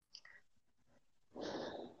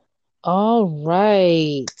All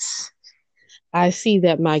right. I see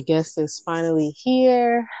that my guest is finally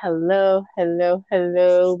here. Hello, hello,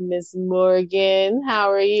 hello, Miss Morgan. How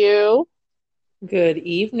are you? Good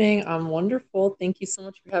evening. I'm wonderful. Thank you so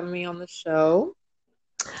much for having me on the show.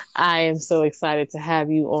 I am so excited to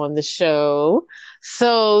have you on the show.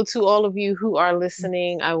 So, to all of you who are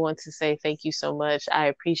listening, I want to say thank you so much. I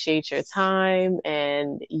appreciate your time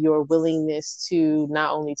and your willingness to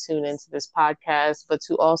not only tune into this podcast, but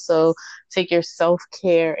to also take your self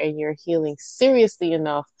care and your healing seriously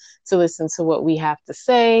enough to listen to what we have to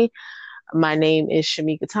say. My name is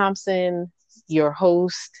Shamika Thompson, your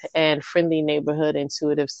host and friendly neighborhood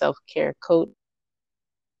intuitive self care coach,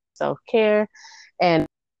 self care. And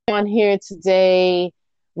on here today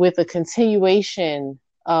with a continuation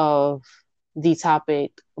of the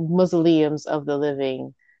topic Mausoleums of the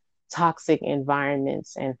Living, Toxic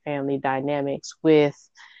Environments and Family Dynamics with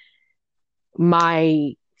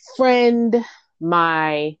my friend,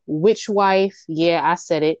 my witch wife. Yeah, I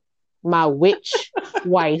said it. My witch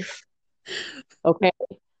wife. Okay.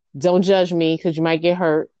 Don't judge me because you might get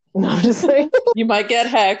hurt. No, I'm just saying. You might get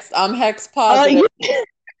hexed. I'm hex Yeah. positive.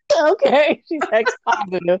 Okay, she's X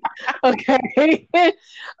positive. Okay.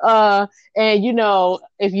 And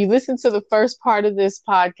if you listen to the first part of this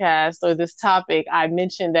podcast or this topic, I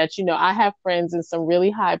mentioned that, I have friends in some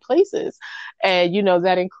really high places. And,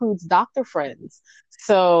 that includes doctor friends.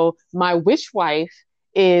 So my witch wife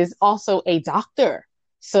is also a doctor.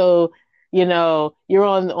 So, you're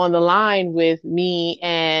on the line with me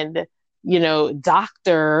and,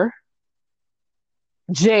 Doctor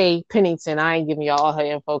Jay Pennington. I ain't giving y'all all her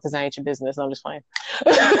info because I ain't your business. I'm just playing.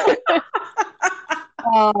 But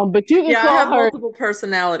you can Yeah, I call have her multiple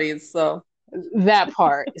personalities, so that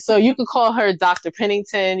part. So you can call her Dr.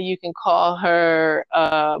 Pennington. You can call her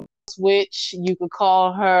Switch. You can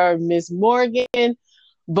call her Miss Morgan.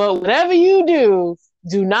 But whatever you do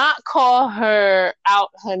not call her out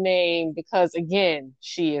her name because, again,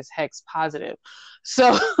 she is hex positive.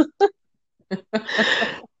 So,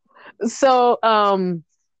 so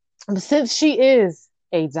since she is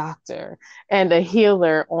a doctor and a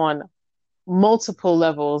healer on multiple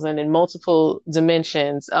levels and in multiple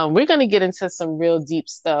dimensions. We're going to get into some real deep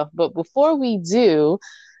stuff. But before we do,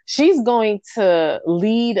 she's going to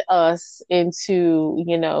lead us into,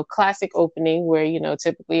 classic opening where,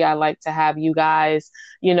 typically I like to have you guys,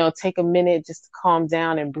 take a minute just to calm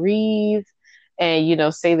down and breathe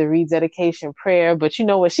and, say the rededication prayer. But you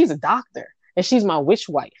know what? She's a doctor and she's my witch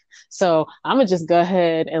wife. So I'm gonna just go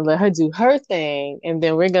ahead and let her do her thing, and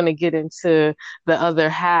then we're gonna get into the other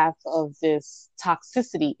half of this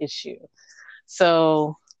toxicity issue.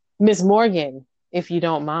 So, Miss Morgan, if you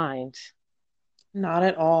don't mind. not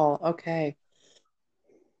at all. Okay.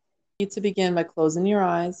 You need to begin by closing your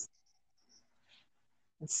eyes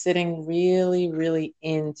and sitting really, really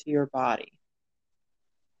into your body.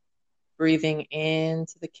 Breathing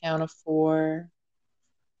into the count of 4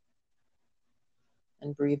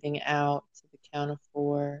 and breathing out to the count of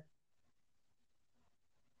 4.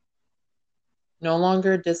 No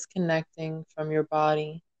longer disconnecting from your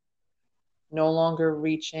body, no longer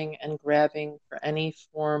reaching and grabbing for any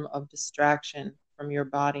form of distraction from your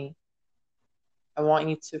body. I want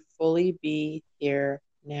you to fully be here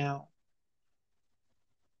now.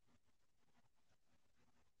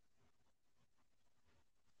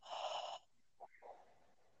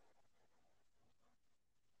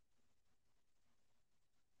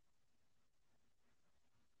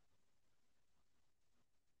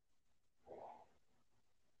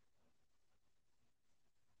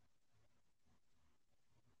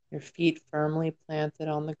 Your feet firmly planted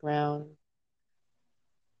on the ground,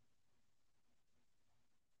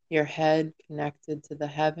 your head connected to the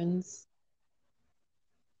heavens.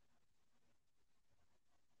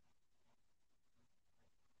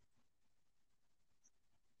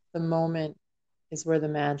 The moment is where the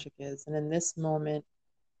magic is. And in this moment,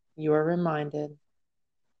 you are reminded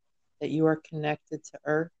that you are connected to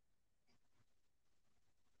earth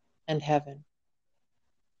and heaven.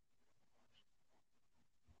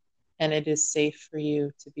 And it is safe for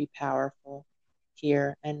you to be powerful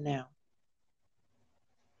here and now.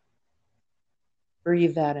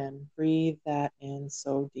 Breathe that in. Breathe that in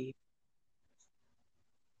so deep.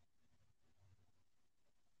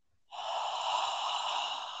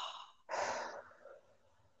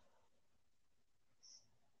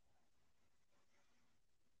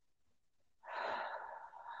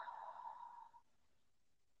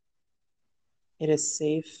 It is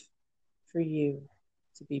safe for you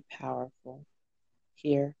to be powerful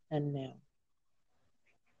here and now.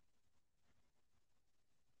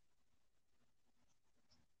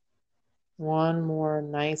 One more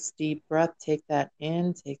nice deep breath. Take that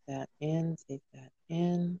in, take that in, take that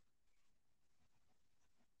in.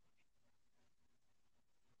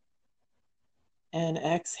 And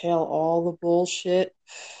exhale all the bullshit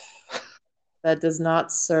that does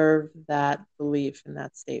not serve that belief in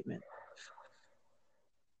that statement.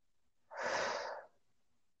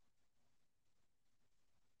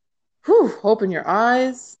 Whew, open your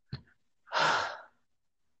eyes.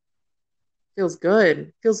 Feels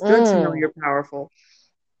good. Feels good to know Mm. you're powerful.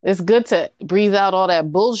 It's good to breathe out all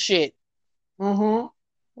that bullshit.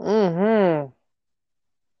 Mm-hmm. Mm-hmm.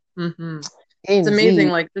 Mm-hmm. It's amazing,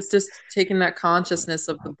 Indeed. like this just taking that consciousness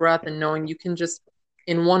of the breath and knowing you can just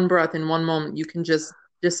in one breath, in one moment, you can just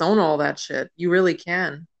disown all that shit. You really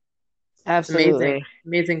can. It's amazing. Absolutely.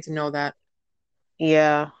 Amazing to know that.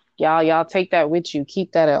 Yeah. Y'all take that with you.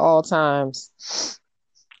 Keep that at all times.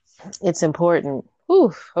 It's important.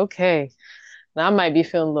 Whew, okay. Now I might be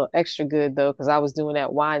feeling a little extra good though, because I was doing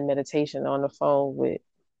that wine meditation on the phone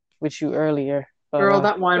with you earlier. But Girl,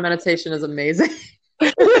 that wine meditation is amazing.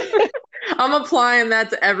 I'm applying that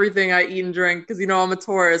to everything I eat and drink because you know I'm a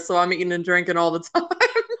Taurus, so I'm eating and drinking all the time.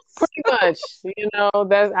 pretty much,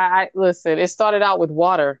 that's I listen, it started out with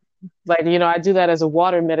water. Like, I do that as a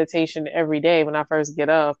water meditation every day when I first get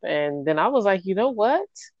up. And then I was like, you know what?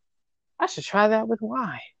 I should try that with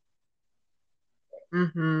wine.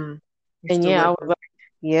 Mm-hmm. It's And yeah, I was delicious.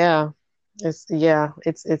 like, yeah,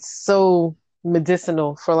 it's so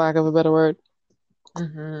medicinal for lack of a better word.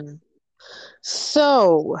 Mm-hmm.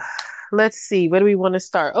 So let's see, where do we want to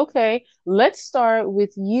start? Okay, let's start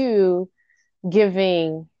with you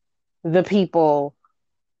giving the people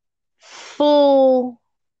full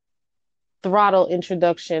throttle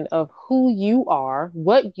introduction of who you are,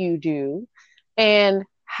 what you do, and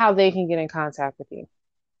how they can get in contact with you.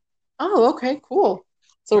 Oh, okay, cool.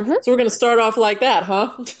 So, Mm-hmm. so we're gonna start off like that,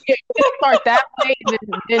 huh? Yeah, we're gonna start that way, and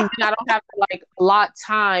then I don't have to like allot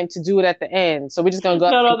time to do it at the end. So we're just gonna go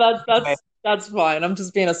No, and no, go this way. that's fine. I'm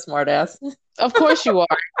just being a smartass. Of course you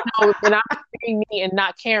are. No, and I'm being me and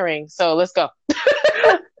not caring. So let's go.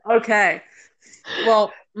 Okay.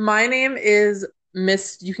 Well, my name is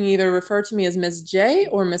Miss, you can either refer to me as Miss J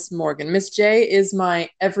or Miss Morgan. Miss J is my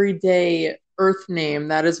everyday Earth name.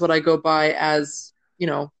 That is what I go by as,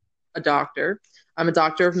 a doctor. I'm a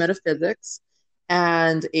doctor of metaphysics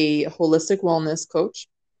and a holistic wellness coach.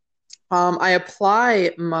 I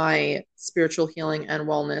apply my spiritual healing and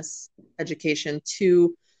wellness education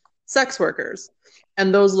to sex workers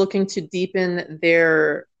and those looking to deepen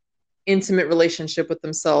their intimate relationship with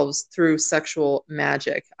themselves through sexual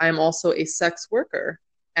magic. I am also a sex worker,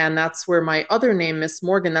 and that's where my other name, Miss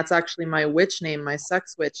Morgan, that's actually my witch name, my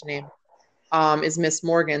sex witch name, is Miss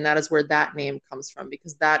Morgan. That is where that name comes from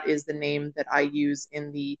because that is the name that I use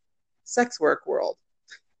in the sex work world.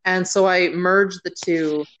 And so I merged the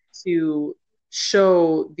two to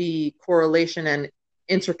show the correlation and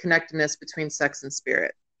interconnectedness between sex and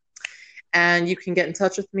spirit. And you can get in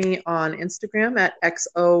touch with me on Instagram at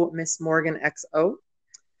XO Miss Morgan XO.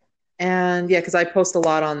 And yeah, because I post a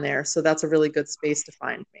lot on there. So that's a really good space to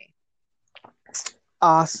find me.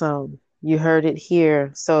 Awesome. You heard it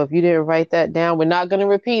here. So if you didn't write that down, we're not going to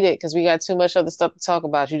repeat it because we got too much other stuff to talk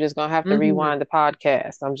about. You're just going to have to Mm-hmm. rewind the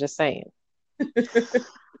podcast. I'm just saying.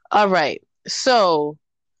 All right. So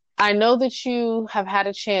I know that you have had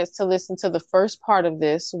a chance to listen to the first part of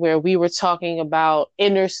this where we were talking about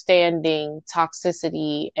understanding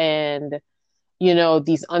toxicity and,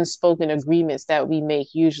 these unspoken agreements that we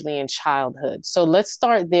make usually in childhood. So let's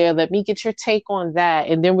start there. Let me get your take on that.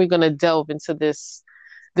 And then we're going to delve into this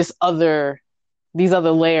other, these other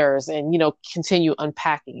layers and, continue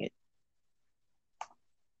unpacking it.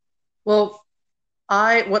 Well,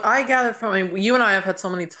 what I gathered from, I mean, you and I have had so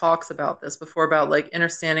many talks about this before about like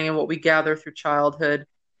understanding and what we gather through childhood.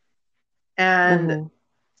 And Mm-hmm.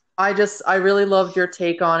 I really loved your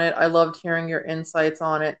take on it. I loved hearing your insights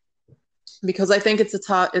on it because I think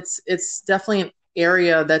it's definitely an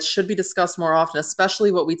area that should be discussed more often,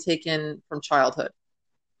 especially what we take in from childhood,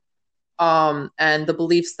 and the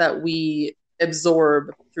beliefs that we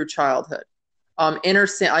absorb through childhood.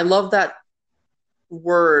 Understand. I love that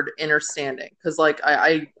word, understanding, because like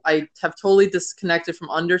I have totally disconnected from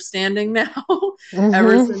understanding now,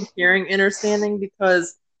 ever Mm-hmm. since hearing understanding,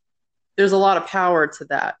 because there's a lot of power to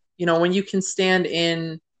that. When you can stand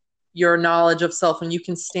in your knowledge of self, when you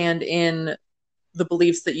can stand in the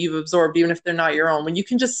beliefs that you've absorbed, even if they're not your own, when you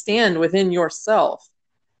can just stand within yourself,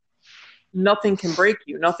 nothing can break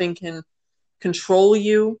you, nothing can control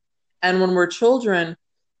you. And when we're children,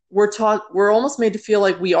 we're almost made to feel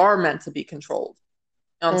like we are meant to be controlled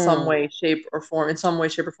on some Mm. way, shape, or form, in some way,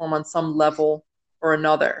 shape, or form, on some level or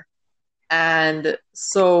another. And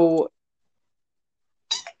so,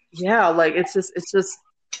 yeah, like it's just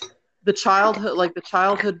the childhood, like the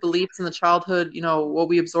childhood beliefs and the childhood, what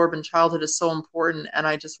we absorb in childhood is so important. And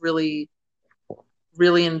I just really,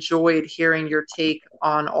 really enjoyed hearing your take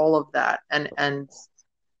on all of that. And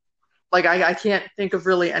like, I can't think of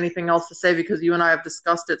really anything else to say because you and I have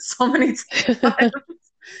discussed it so many times.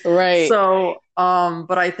 Right.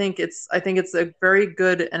 But I think it's a very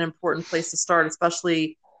good and important place to start,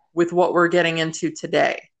 especially with what we're getting into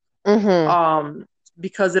today. Mm-hmm. Um,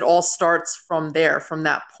 because it all starts from there, from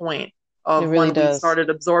that point It of really when we does. started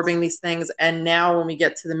absorbing these things, and now when we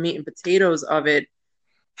get to the meat and potatoes of it,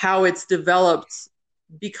 how it's developed.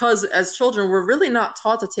 Because as children, we're really not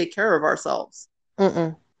taught to take care of ourselves.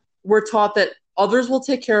 Mm-mm. We're taught that others will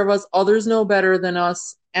take care of us, others know better than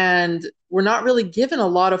us, and we're not really given a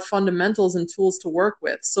lot of fundamentals and tools to work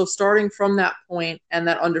with. So starting from that point and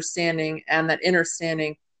that understanding and that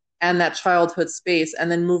understanding and that childhood space,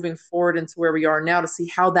 and then moving forward into where we are now to see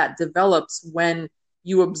how that develops when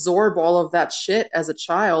you absorb all of that shit as a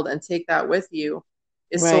child and take that with you,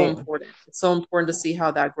 is so Right. important. It's so important to see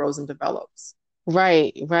how that grows and develops.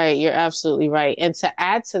 Right. Right. You're absolutely right. And to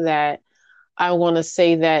add to that, I want to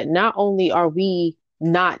say that not only are we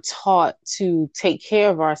not taught to take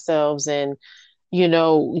care of ourselves and,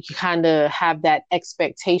 we kind of have that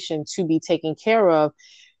expectation to be taken care of,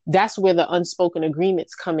 that's where the unspoken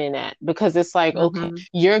agreements come in at, because it's like, okay, Mm-hmm.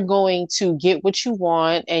 you're going to get what you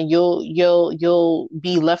want and you'll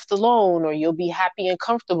be left alone, or you'll be happy and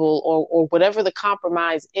comfortable, or whatever the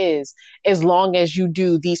compromise is, as long as you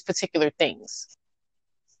do these particular things.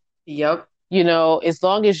 Yep. As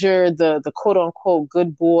long as you're the quote unquote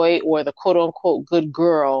good boy or the quote unquote good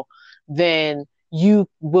girl, then you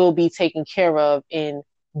will be taken care of in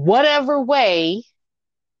whatever way,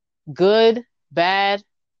 good, bad,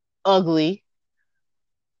 ugly,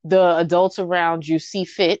 the adults around you see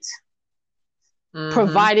fit, Mm-hmm.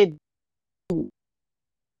 provided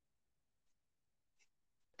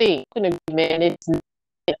thing, an agreement, it's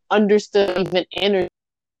understood, even entered,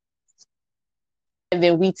 and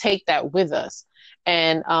then we take that with us.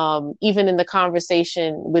 And even in the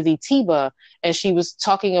conversation with Itiba, and she was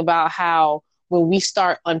talking about how when we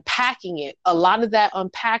start unpacking it, a lot of that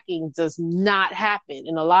unpacking does not happen.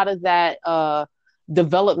 And a lot of that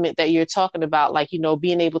development that you're talking about, like,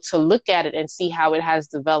 being able to look at it and see how it has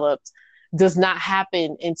developed, does not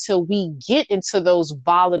happen until we get into those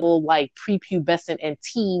volatile, like prepubescent and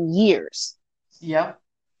teen years. Yep.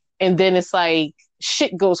 And then it's like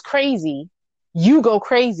shit goes crazy. You go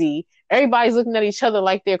crazy. Everybody's looking at each other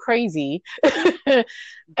like they're crazy. Yep.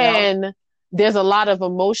 And there's a lot of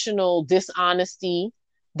emotional dishonesty.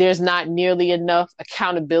 There's not nearly enough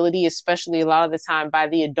accountability, especially a lot of the time by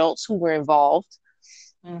the adults who were involved.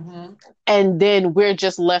 Mm-hmm. And then we're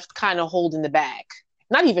just left kind of holding the bag.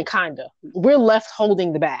 Not even kind of. We're left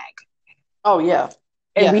holding the bag. Oh yeah.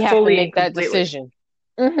 And Yeah, we have to fully and make that completely. decision.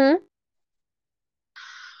 Mm-hmm.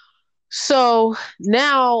 So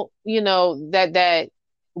now, that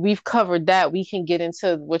we've covered that, we can get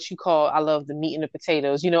into what you call, I love the meat and the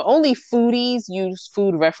potatoes. Only foodies use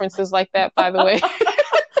food references like that, by the way.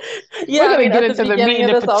 Yeah, We're I gonna mean, get at the into the meat beginning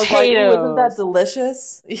and of the this, I was like, "Ooh, isn't that potatoes.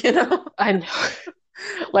 delicious?" I know,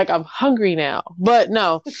 like I'm hungry now, but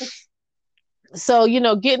no. So,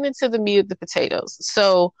 getting into the meat of the potatoes.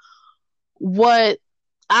 So, what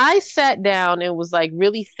I sat down and was like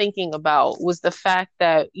really thinking about was the fact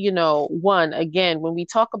that, one, again, when we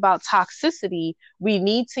talk about toxicity, we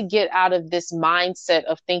need to get out of this mindset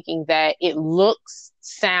of thinking that it looks,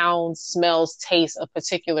 sounds, smells, tastes a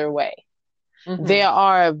particular way. Mm-hmm. There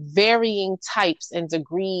are varying types and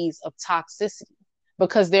degrees of toxicity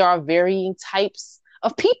because there are varying types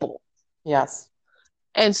of people. Yes.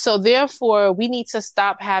 And so, therefore, we need to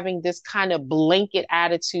stop having this kind of blanket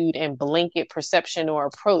attitude and blanket perception or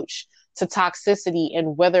approach to toxicity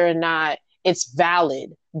and whether or not it's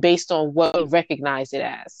valid based on what we recognize it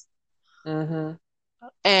as. Mm-hmm.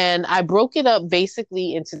 And I broke it up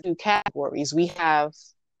basically into two categories. We have,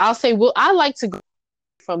 I'll say, well, I like to go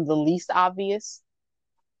from the least obvious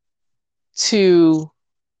to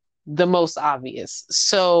the most obvious.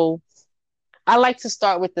 So I like to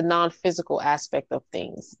start with the non physical aspect of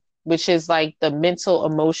things, which is like the mental,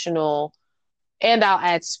 emotional, and I'll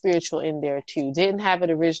add spiritual in there too. Didn't have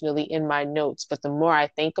it originally in my notes, but the more I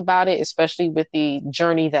think about it, especially with the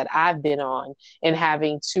journey that I've been on and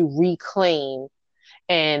having to reclaim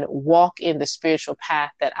and walk in the spiritual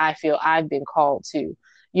path that I feel I've been called to,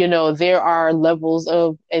 there are levels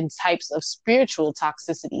of and types of spiritual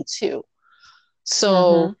toxicity too. Mm-hmm.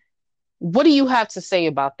 So What do you have to say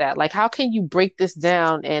about that? Like, how can you break this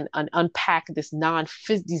down and unpack these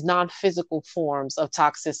non-physical forms of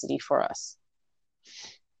toxicity for us?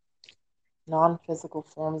 Non-physical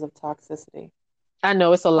forms of toxicity. I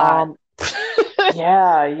know it's a lot. Um,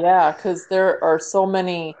 yeah, because there are so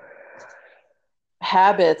many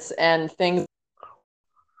habits and things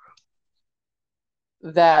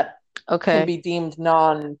that can Okay. be deemed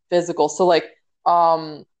non-physical. So like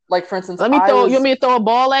for instance, You want me to throw a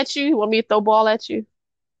ball at you? You want me to throw a ball at you?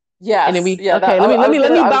 And then yes, we, yeah, that okay, let me I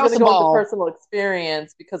was bounce gonna the go into ball. personal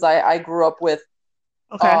experience because I grew up with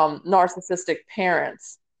Okay. narcissistic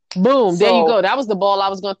parents. Boom. There you So go. That was the ball I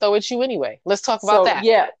was going to throw at you anyway. Let's talk about so that.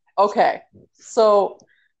 yeah, okay. So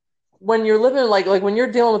when you're living like when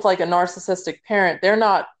you're dealing with like a narcissistic parent, they're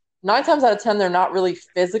not 9 times out of 10 they're not really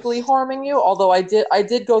physically harming you. Although I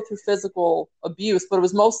did go through physical abuse, but it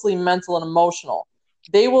was mostly mental and emotional.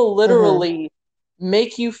 They will Mm-hmm. literally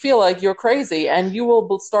make you feel like you're crazy, and you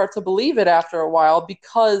will start to believe it after a while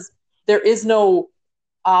because there is no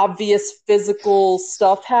obvious physical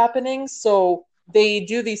stuff happening. So they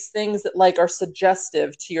do these things that like are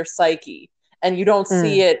suggestive to your psyche, and you don't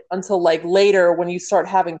see Mm. it until like later when you start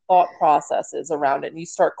having thought processes around it and you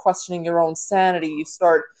start questioning your own sanity. You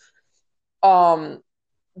start um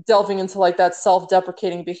delving into like that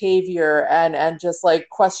self-deprecating behavior and just like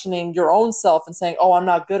questioning your own self and saying, oh, I'm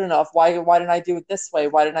not good enough. Why didn't I do it this way?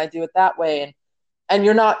 Why didn't I do it that way? And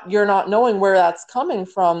you're not knowing where that's coming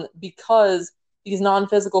from because these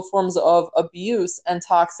non-physical forms of abuse and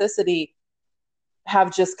toxicity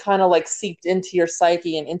have just kind of like seeped into your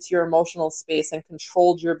psyche and into your emotional space and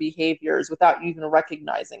controlled your behaviors without you even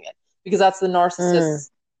recognizing it, because that's the Mm.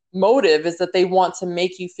 narcissist's motive, is that they want to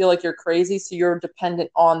make you feel like you're crazy so you're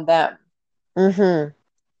dependent on them, Mm-hmm.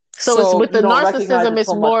 So it's so with you the don't recognize narcissism, it it's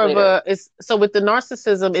till much more of later. a it's so with the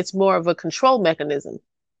narcissism, it's more of a control mechanism.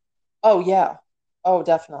 Oh yeah, oh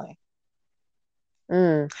definitely.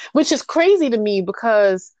 Mm. Which is crazy to me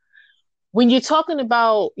because when you're talking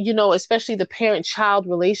about, especially the parent-child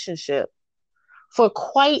relationship, for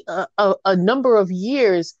quite a number of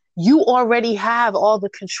years, you already have all the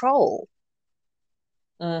control.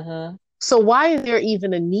 Mm-hmm. So why is there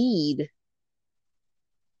even a need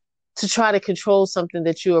to try to control something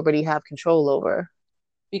that you already have control over?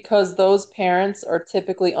 Because those parents are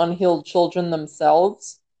typically unhealed children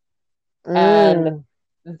themselves, and Mm.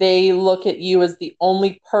 they look at you as the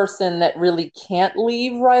only person that really can't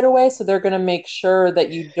leave right away, so they're going to make sure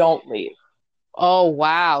that you don't leave. Oh,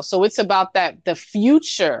 wow. So it's about the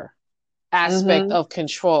future aspect Mm-hmm. of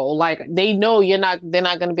control. Like they know they're not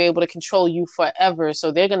going to be able to control you forever.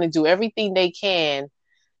 So they're going to do everything they can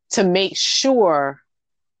to make sure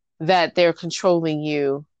that they're controlling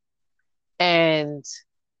you and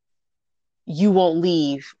you won't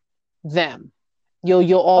leave them.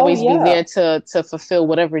 You'll Oh always be there yeah. to fulfill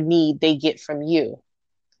whatever need they get from you.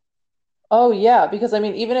 Oh yeah, because I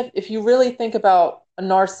mean, even if you really think about a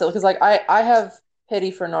narcissist, because like I have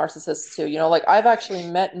pity for narcissists too. Like I've actually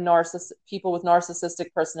met people with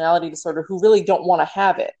narcissistic personality disorder who really don't want to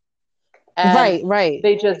have it, and Right, right.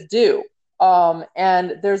 they just do.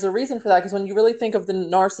 And there's a reason for that, because when you really think of the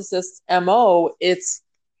narcissist's MO, it's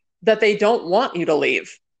that they don't want you to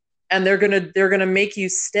leave, and they're gonna make you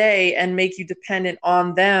stay and make you dependent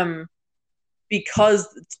on them, because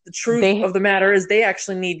the truth They of the matter is they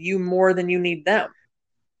actually need you more than you need them.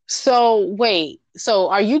 So wait, so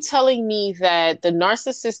are you telling me that the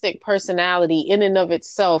narcissistic personality in and of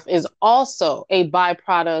itself is also a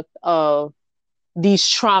byproduct of these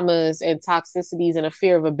traumas and toxicities and a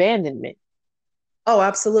fear of abandonment? Oh,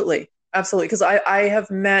 absolutely, absolutely. Because I have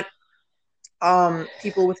met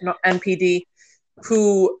people with NPD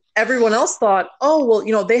who everyone else thought, oh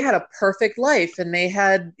well, they had a perfect life, and they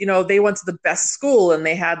had, they went to the best school, and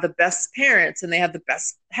they had the best parents, and they had the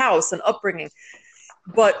best house and upbringing.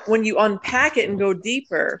 But when you unpack it and go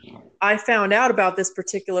deeper, I found out about this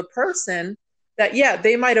particular person that, yeah,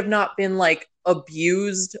 they might have not been like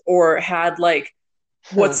abused or had like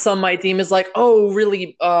what Hmm. some might deem as like, oh,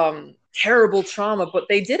 really terrible trauma, but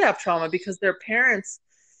they did have trauma because their parents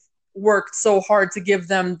worked so hard to give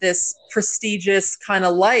them this prestigious kind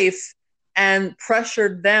of life and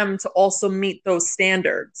pressured them to also meet those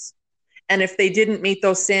standards. And if they didn't meet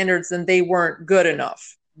those standards, then they weren't good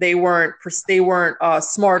enough. They weren't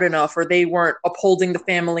smart enough, or they weren't upholding the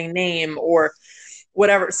family name or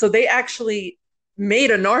whatever. So they actually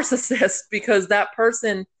made a narcissist because that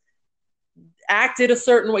person acted a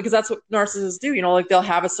certain way, because that's what narcissists do. Like they'll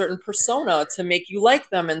have a certain persona to make you like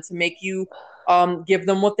them and to make you give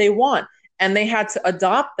them what they want. And they had to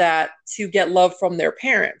adopt that to get love from their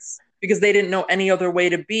parents, because they didn't know any other way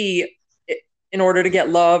to be in order to get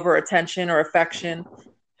love or attention or affection.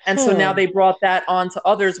 And so now Hmm. they brought that on to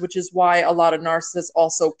others, which is why a lot of narcissists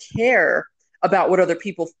also care about what other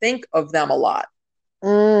people think of them a lot,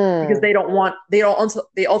 because Mm.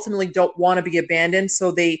 they ultimately don't want to be abandoned,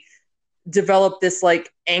 so they develop this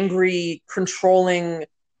like angry, controlling,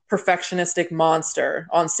 perfectionistic monster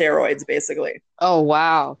on steroids, basically. Oh,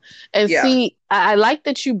 wow. And Yeah. see, I like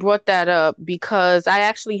that you brought that up because I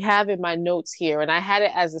actually have in my notes here and I had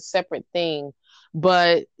it as a separate thing.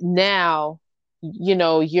 But now,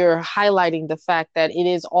 you're highlighting the fact that it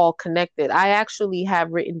is all connected. I actually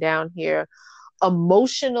have written down here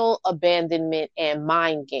emotional abandonment and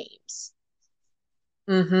mind games.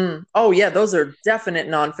 Oh yeah, those are definite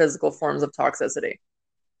non-physical forms of toxicity.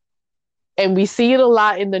 And we see it a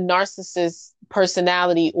lot in the narcissist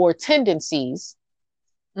personality or tendencies.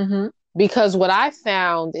 Mm-hmm. Because what I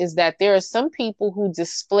found is that there are some people who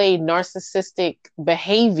display narcissistic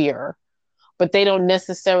behavior, but they don't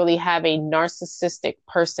necessarily have a narcissistic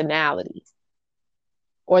personality,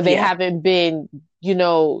 or they Yeah. haven't been,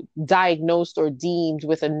 diagnosed or deemed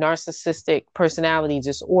with a narcissistic personality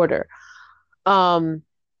disorder. Um,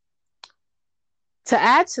 to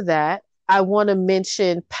add to that, I want to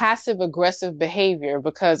mention passive aggressive behavior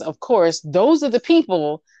because, of course, those are the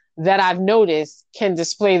people that I've noticed can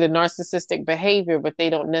display the narcissistic behavior, but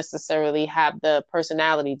they don't necessarily have the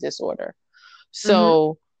personality disorder. Mm-hmm.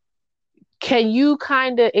 So, can you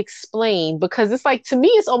kind of explain? Because it's like, to me,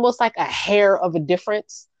 it's almost like a hair of a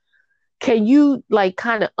difference. Can you like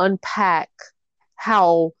kind of unpack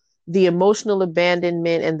how the emotional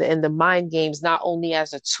abandonment and the mind games, not only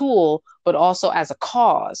as a tool, but also as a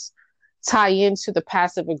cause, tie into the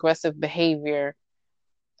passive aggressive behavior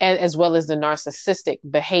and as well as the narcissistic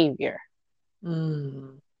behavior?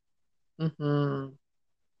 Mm-hmm. Mm-hmm.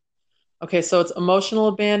 Okay, so it's emotional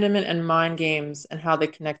abandonment and mind games and how they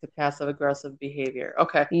connect to passive aggressive behavior.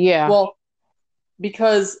 Okay. Yeah, Well,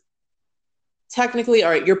 because technically,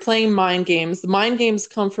 all right, you're playing mind games. The mind games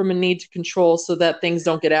come from a need to control so that things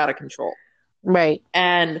don't get out of control. right.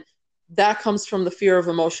 And that comes from the fear of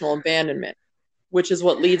emotional abandonment, which is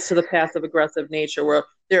what leads to the passive aggressive nature, where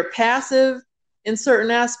they're passive in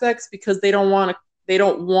certain aspects because they don't want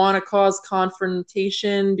to cause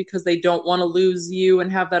confrontation, because they don't want to lose you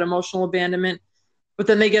and have that emotional abandonment. But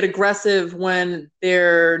then they get aggressive when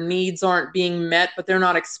their needs aren't being met, but they're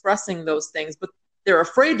not expressing those things, but they're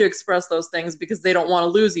afraid to express those things because they don't want to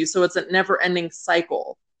lose you. So it's a never ending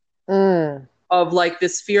cycle Mm. of like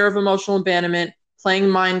this fear of emotional abandonment, playing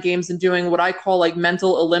mind games and doing what I call like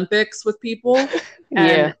mental Olympics with people.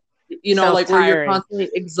 Yeah, And, sounds like where you're tiring. constantly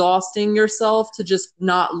exhausting yourself to just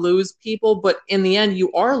not lose people. But in the end,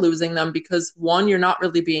 you are losing them because one, you're not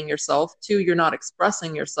really being yourself. Two, you're not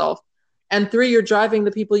expressing yourself. And three, you're driving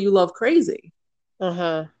the people you love crazy.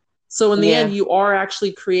 Uh-huh. So in the end, Yeah. you are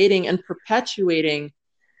actually creating and perpetuating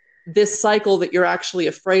this cycle that you're actually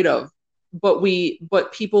afraid of. But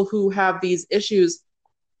people who have these issues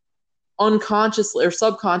unconsciously or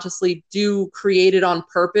subconsciously do create it on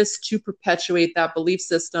purpose to perpetuate that belief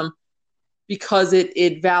system because it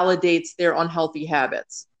validates their unhealthy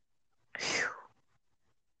habits.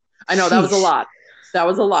 I know that was a Sheesh. lot. That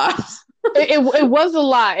was a lot. It was a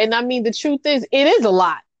lot. And I mean, the truth is, it is a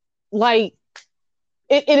lot. Like,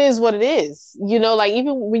 it is what it is. Like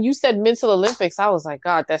even when you said mental Olympics, I was like,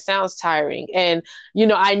 God, that sounds tiring. And,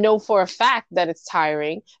 I know for a fact that it's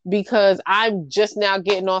tiring because I'm just now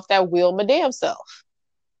getting off that wheel my damn self.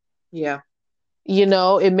 Yeah.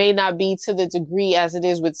 It may not be to the degree as it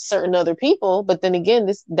is with certain other people, but then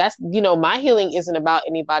again, my healing isn't about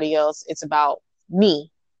anybody else. It's about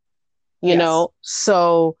me, Yes.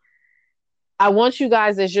 So I want you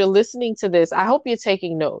guys, as you're listening to this, I hope you're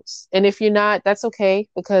taking notes. And if you're not, that's okay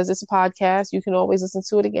because it's a podcast. You can always listen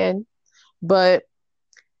to it again. But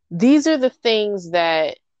these are the things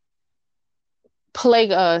that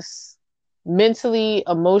plague us mentally,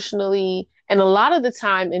 emotionally, and a lot of the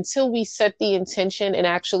time until we set the intention and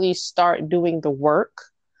actually start doing the work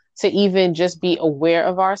to even just be aware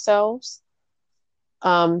of ourselves.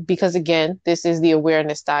 Because again, this is the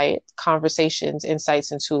awareness diet, conversations,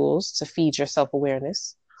 insights, and tools to feed your self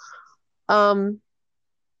awareness. Um,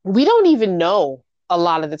 we don't even know a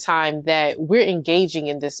lot of the time that we're engaging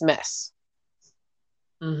in this mess.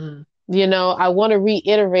 Mm-hmm. I want to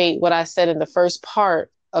reiterate what I said in the first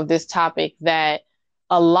part of this topic that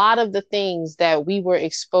a lot of the things that we were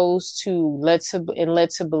exposed to, led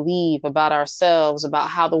to believe about ourselves, about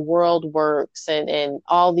how the world works and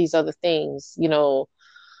all these other things,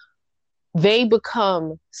 they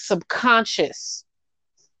become subconscious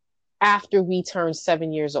after we turn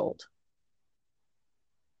 7 years old.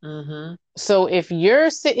 Mm-hmm. So if you're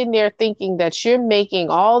sitting there thinking that you're making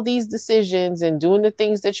all these decisions and doing the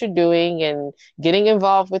things that you're doing and getting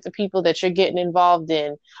involved with the people that you're getting involved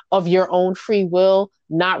in of your own free will,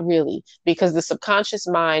 not really, because the subconscious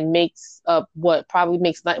mind makes up what probably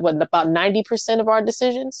makes what about 90% of our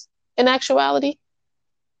decisions in actuality.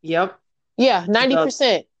 Yep, Yeah, it does.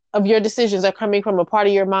 90% of your decisions are coming from a part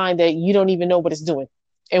of your mind that you don't even know what it's doing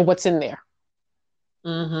and what's in there.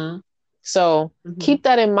 Mm-hmm. So Mm-hmm. keep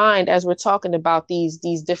that in mind as we're talking about these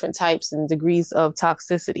different types and degrees of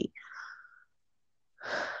toxicity.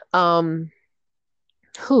 Um,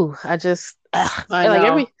 who I just I like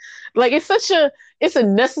know. it's such a it's a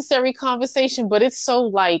necessary conversation, but it's so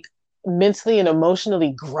like mentally and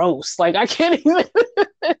emotionally gross. Like I can't even.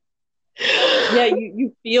 Yeah,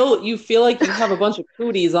 you feel like you have a bunch of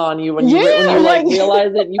cooties on you when when Yeah, you like like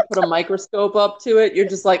realize it and you put a microscope up to it. You're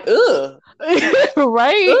just like, ugh.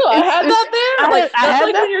 right. Ooh, I had that there. Like I that's had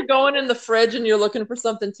like that when you're going in the fridge and you're looking for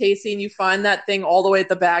something tasty and you find that thing all the way at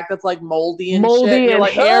the back that's like moldy and shit, and moldy you're and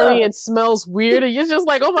like, hairy ugh. and smells weird, and you're just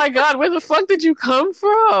like, oh my god, where the fuck did you come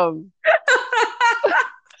from?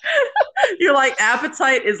 You're like,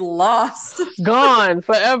 appetite is lost. Gone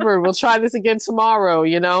forever. We'll try this again tomorrow,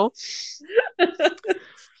 you know?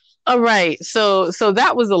 All right. So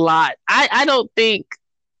that was a lot. I don't think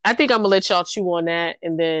I think I'm gonna let y'all chew on that,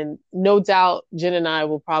 and then no doubt Jen and I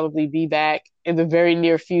will probably be back in the very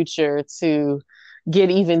near future to get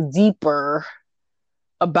even deeper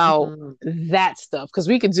about Hmm. that stuff, because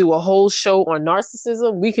we could do a whole show on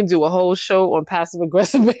narcissism, we can do a whole show on passive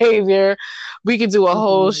aggressive behavior, we could do a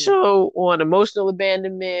whole Hmm. show on emotional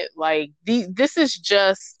abandonment. Like this is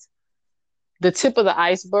just the tip of the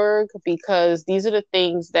iceberg, because these are the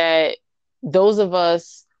things that those of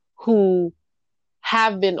us who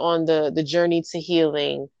have been on the journey to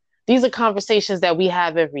healing, these are conversations that we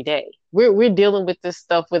have every day. We're dealing with this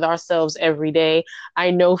stuff with ourselves every day.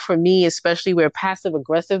 I know for me, especially where passive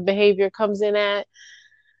aggressive behavior comes in at,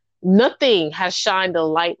 nothing has shined a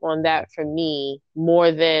light on that for me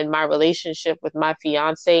more than my relationship with my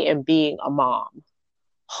fiance and being a mom.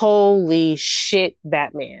 Holy shit,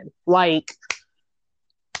 Batman. Like,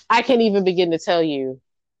 I can't even begin to tell you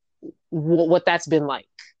what that's been like.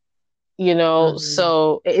 Hmm.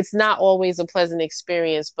 So it's not always a pleasant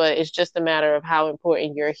experience, but it's just a matter of how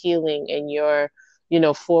important your healing and your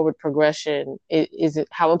forward progression is it,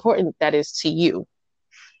 how important that is to you.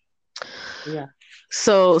 Yeah.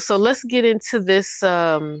 So let's get into this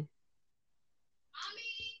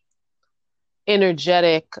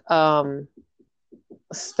energetic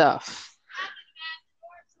stuff.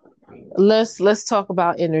 Let's talk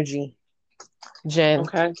about energy. Jen,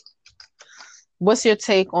 Okay. what's your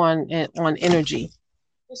take on energy?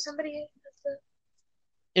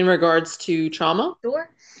 In regards to trauma.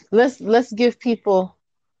 Let's give people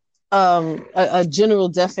a general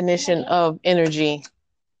definition of energy.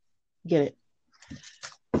 Get it?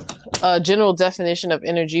 A general definition of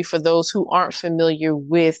energy for those who aren't familiar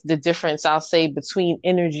with the difference, I'll say, between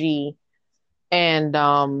energy and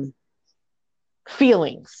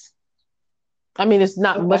feelings. I mean, it's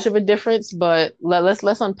not Okay. much of a difference, but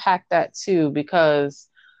let's unpack that too, because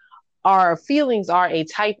our feelings are a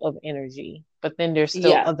type of energy, but then there's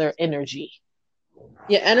still Yeah. other energy.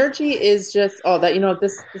 Yeah, energy is just, oh, that,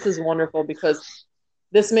 this is wonderful because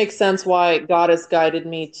this makes sense why God has guided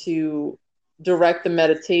me to direct the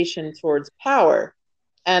meditation towards power.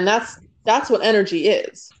 And that's what energy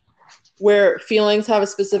is. Where feelings have a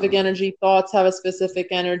specific energy, thoughts have a specific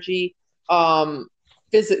energy,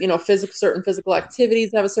 certain physical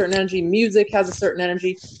activities have a certain energy, music has a certain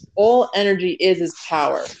energy. All energy is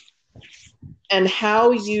power. And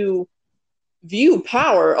how you view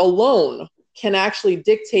power alone can actually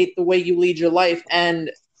dictate the way you lead your life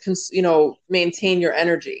and maintain your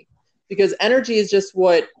energy, because energy is just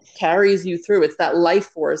what carries you through. It's that life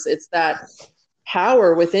force, it's that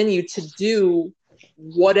power within you to do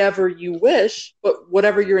whatever you wish, but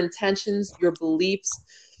whatever your intentions, your beliefs,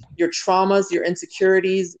 your traumas, your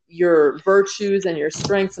insecurities, your virtues and your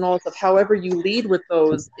strengths and all that stuff, however you lead with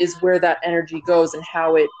those is where that energy goes and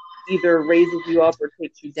how it either raises you up or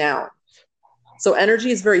takes you down. So energy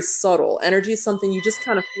is very subtle. Energy is something you just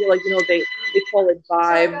kind of feel like, they call it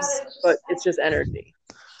vibes, but it's just energy.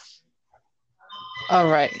 All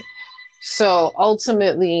right. So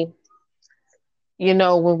ultimately,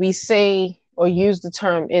 when we say or use the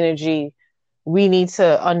term energy, we need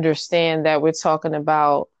to understand that we're talking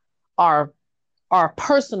about our our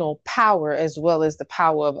personal power as well as the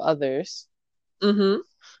power of others. Mm-hmm.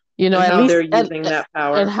 And At how least they're using that and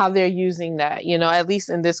power. how they're using that, at least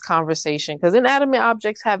in this conversation, because inanimate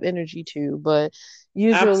objects have energy too, but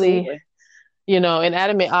usually Absolutely.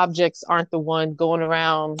 Inanimate objects aren't the one going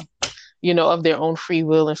around, of their own free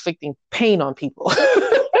will inflicting pain on people.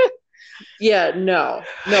 Yeah, no,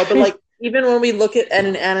 no, but like even when we look at an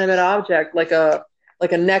inanimate object, like a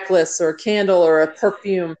necklace or a candle or a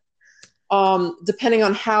perfume, depending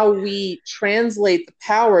on how we translate the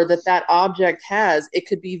power that that object has, it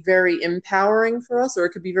could be very empowering for us, or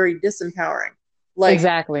it could be very disempowering. Like,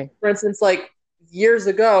 Exactly. for instance, like years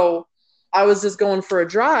ago, I was just going for a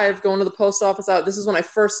drive, going to the post office. Out. This is when I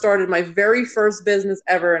first started my very first business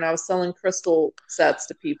ever, and I was selling crystal sets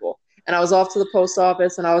to people. And I was off to the post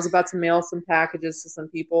office, and I was about to mail some packages to some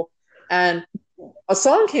people, and a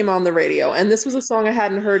song came on the radio, and this was a song I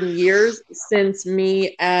hadn't heard in years since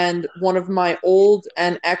me and one of my old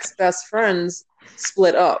and ex best friends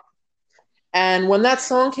split up. And when that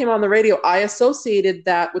song came on the radio, I associated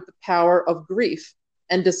that with the power of grief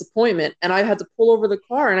and disappointment. And I had to pull over the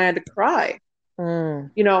car and I had to cry. Mm.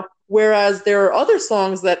 Whereas there are other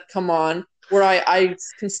songs that come on where I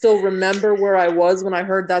can still remember where I was when I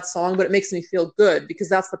heard that song, but it makes me feel good because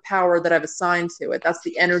that's the power that I've assigned to it. That's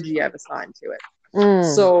the energy I've assigned to it.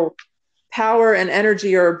 Mm. So power and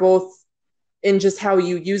energy are both in just how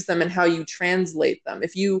you use them and how you translate them.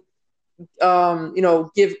 If you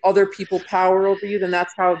give other people power over you, then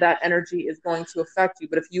that's how that energy is going to affect you.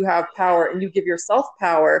 But if you have power and you give yourself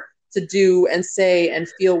power to do and say and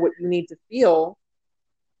feel what you need to feel,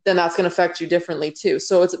 then that's going to affect you differently too.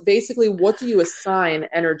 So it's basically, what do you assign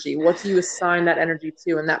energy? What do you assign that energy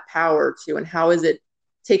to and that power to? And how is it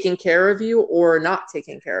taking care of you or not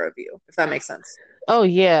taking care of you, if that makes sense? Oh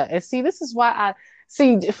yeah. And see, this is why I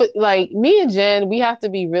see like me and Jen, we have to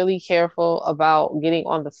be really careful about getting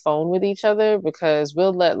on the phone with each other because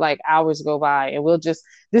we'll let like hours go by and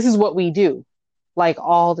this is what we do like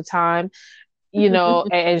all the time,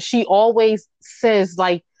 and she always says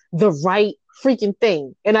like the right freaking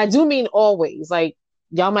thing. And I do mean always. Like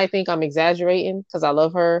y'all might think I'm exaggerating because I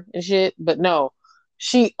love her and shit, but no,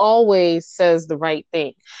 she always says the right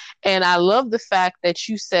thing. And I love the fact that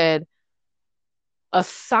you said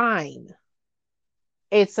assign.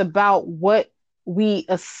 It's about what we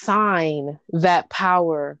assign that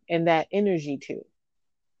power and that energy to.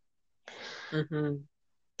 Mm-hmm.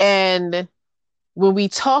 And when we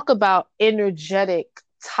talk about energetic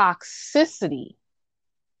toxicity,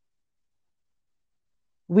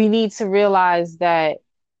 we need to realize that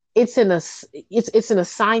it's an it's an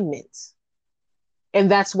assignment, and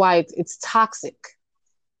that's why it's toxic.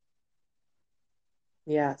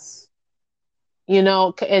 Yes.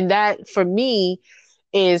 And that for me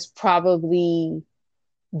is probably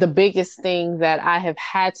the biggest thing that I have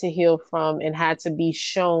had to heal from and had to be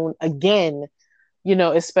shown again,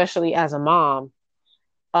 especially as a mom,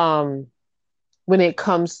 um, when it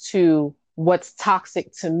comes to what's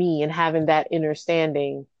toxic to me and having that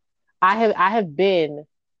understanding. I have been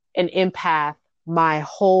an empath my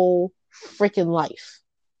whole freaking life.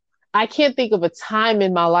 I can't think of a time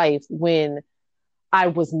in my life when I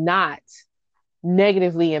was not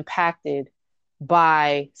negatively impacted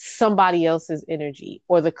by somebody else's energy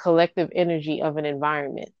or the collective energy of an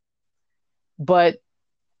environment. But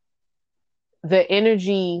the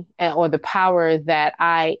energy or the power that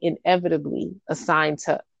I inevitably assigned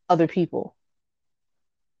to other people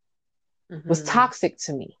was Mm-hmm. toxic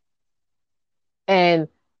to me. And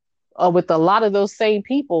with a lot of those same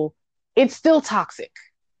people, it's still toxic.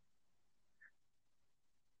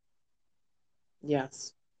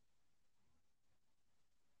 Yes.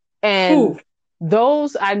 And Whew.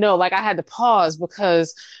 those I know, like I had to pause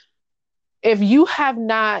because if you have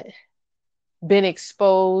not been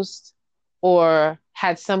exposed or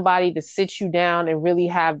had somebody to sit you down and really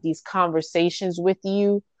have these conversations with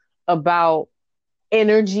you about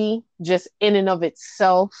energy, just in and of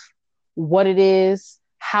itself, what it is,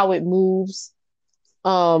 how it moves,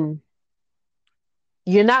 um,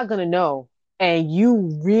 you're not going to know. And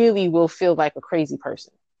you really will feel like a crazy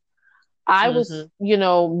person. I was,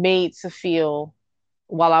 Mm-hmm. made to feel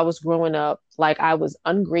while I was growing up like I was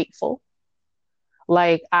ungrateful,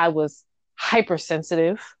 like I was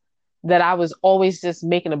hypersensitive, that I was always just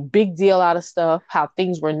making a big deal out of stuff, how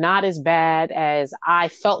things were not as bad as I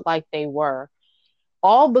felt like they were,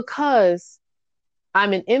 all because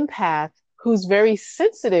I'm an empath who's very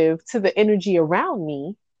sensitive to the energy around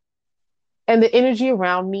me. And the energy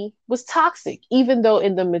around me was toxic, even though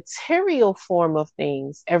in the material form of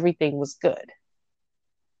things, everything was good.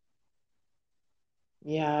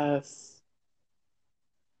 Yes.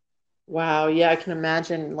 Wow. Yeah, I can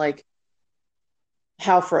imagine like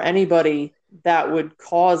how for anybody that would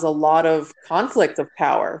cause a lot of conflict of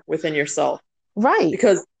power within yourself. Right.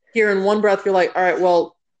 Because here in one breath you're like, all right,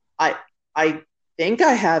 well, I I think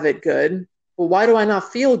I have it good, But why do I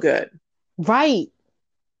not feel good? Right.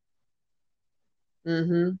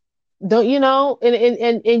 Mm-hmm. Don't you know?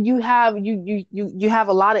 And you have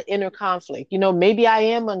a lot of inner conflict. Maybe I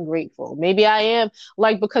am ungrateful. Maybe I am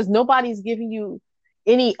like because nobody's giving you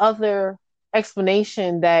any other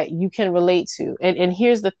explanation that you can relate to. And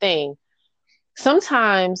here's the thing.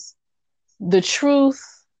 Sometimes the truth,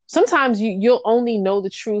 sometimes you'll only know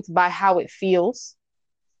the truth by how it feels.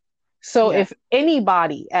 So Yeah. if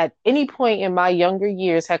anybody at any point in my younger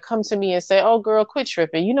years had come to me and said, "Oh girl, quit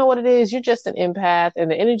tripping. You know what it is? You're just an empath and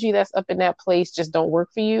the energy that's up in that place just don't work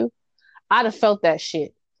for you." I'd have felt that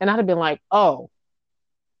shit. And I'd have been like, "Oh,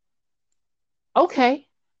 okay."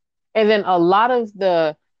 And then a lot of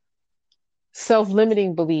the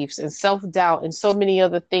self-limiting beliefs and self-doubt and so many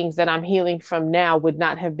other things that I'm healing from now would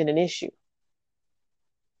not have been an issue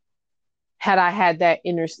had I had that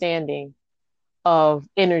understanding of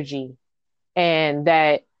energy and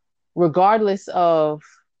that regardless of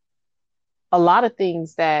a lot of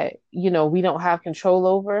things that we don't have control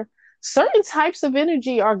over, certain types of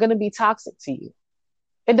energy are going to be toxic to you.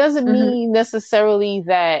 It doesn't Mm-hmm. mean necessarily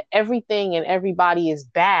that everything and everybody is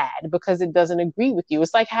bad because it doesn't agree with you.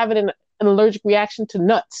 It's like having an allergic reaction to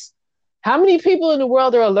nuts. How many people in the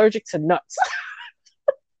world are allergic to nuts?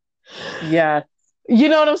 Yeah. You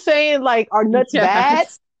know what I'm saying? Like, are nuts bad?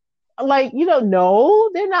 Yes. Like, no,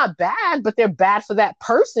 they're not bad, but they're bad for that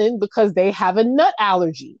person because they have a nut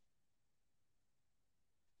allergy.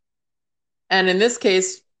 And in this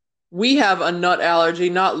case, we have a nut allergy,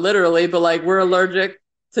 not literally, but like we're allergic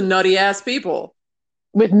to nutty ass people.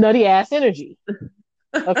 With nutty ass energy.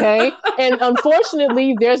 Okay. And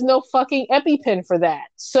unfortunately, there's no fucking EpiPen for that.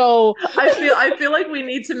 So I feel like we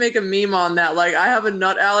need to make a meme on that. Like I have a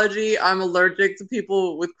nut allergy. I'm allergic to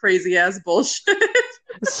people with crazy ass bullshit.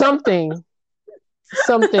 something,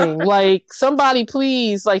 something like somebody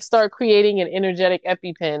please like start creating an energetic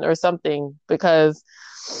EpiPen or something because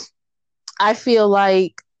I feel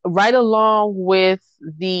like right along with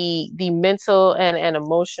the mental and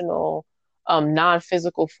emotional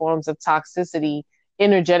non-physical forms of toxicity,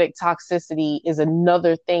 energetic toxicity is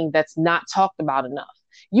another thing that's not talked about enough.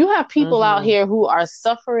 You have people out Mm-hmm. here who are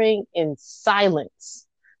suffering in silence,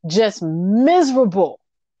 just miserable.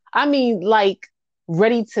 I mean, like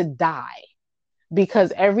ready to die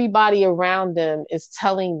because everybody around them is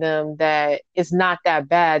telling them that it's not that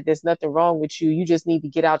bad. There's nothing wrong with you. You just need to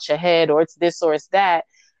get out your head, or it's this or it's that.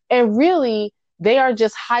 And really, they are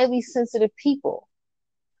just highly sensitive people.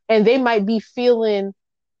 And they might be feeling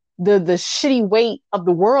the shitty weight of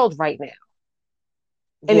the world right now.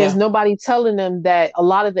 And there's Yeah. nobody telling them that a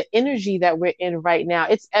lot of the energy that we're in right now,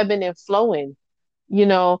 it's ebbing and flowing, you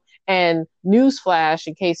know. And newsflash,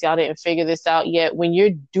 in case y'all didn't figure this out yet, when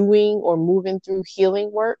you're doing or moving through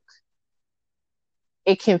healing work,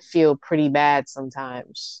 it can feel pretty bad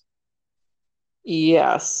sometimes.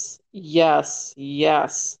 Yes. Yes.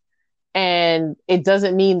 Yes. And it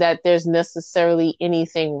doesn't mean that there's necessarily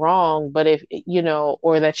anything wrong, but if,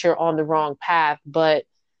 or that you're on the wrong path. But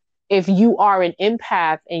if you are an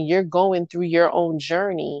empath and you're going through your own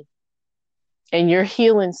journey and you're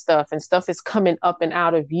healing stuff and stuff is coming up and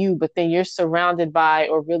out of you, but then you're surrounded by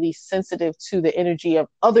or really sensitive to the energy of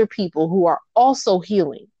other people who are also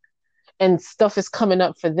healing and stuff is coming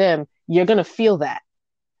up for them, you're going to feel that.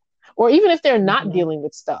 Or even if they're not Mm-hmm. dealing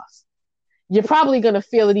with stuff, you're probably going to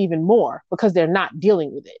feel it even more because they're not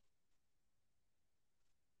dealing with it.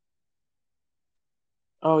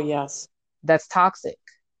 Oh yes. That's toxic.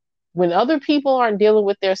 When other people aren't dealing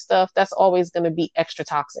with their stuff, that's always going to be extra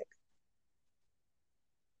toxic,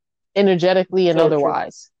 energetically and So true.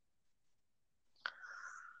 otherwise.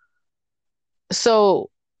 So,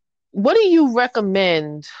 what do you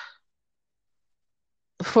recommend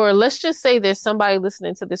for, let's just say there's somebody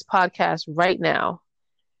listening to this podcast right now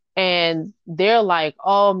and they're like,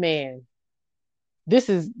 oh man,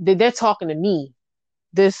 they're talking to me.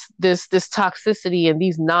 This toxicity and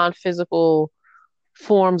these non-physical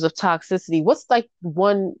forms of toxicity, what's like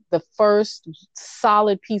the first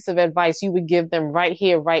solid piece of advice you would give them right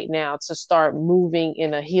here, right now to start moving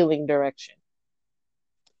in a healing direction?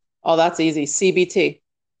 Oh, that's easy. CBT.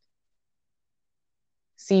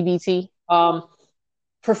 CBT? Um,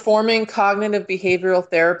 Performing cognitive behavioral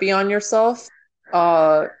therapy on yourself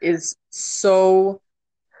is so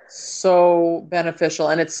beneficial,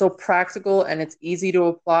 and it's so practical and it's easy to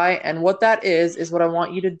apply. And what that is what I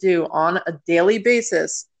want you to do on a daily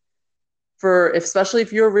basis for, especially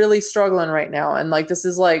if you're really struggling right now and like this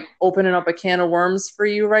is like opening up a can of worms for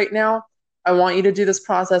you right now. I want you to do this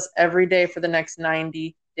process every day for the next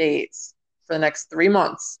 90 days, for the next 3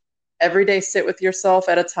 months. Every day sit with yourself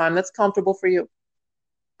at a time that's comfortable for you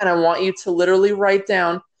And I want you to literally write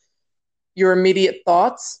down your immediate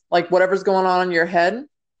thoughts, like whatever's going on in your head,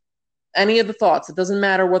 any of the thoughts. It doesn't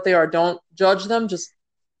matter what they are. Don't judge them. Just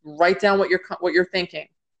write down what you're thinking.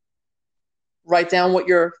 Write down what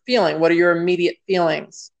you're feeling. What are your immediate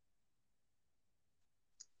feelings?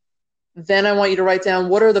 Then I want you to write down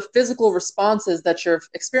what are the physical responses that you're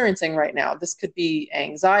experiencing right now. This could be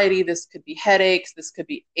anxiety, this could be headaches, this could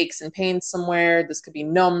be aches and pains somewhere, this could be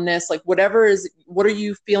numbness, like whatever is, what are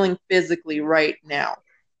you feeling physically right now?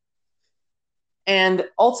 And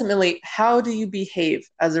ultimately, how do you behave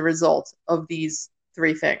as a result of these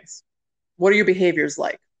three things? What are your behaviors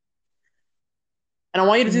like? And I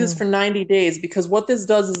want you to do this Mm-hmm. for 90 days because what this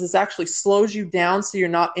does is this actually slows you down so you're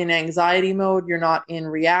not in anxiety mode, you're not in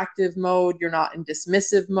reactive mode, you're not in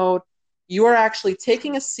dismissive mode. You are actually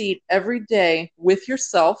taking a seat every day with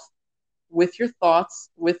yourself, with your thoughts,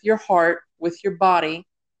 with your heart, with your body,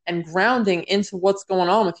 and grounding into what's going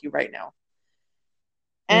on with you right now.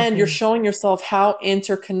 And you're Mm-hmm. showing yourself how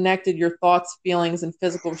interconnected your thoughts, feelings, and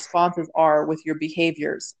physical responses are with your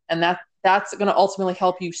behaviors. And that's going to ultimately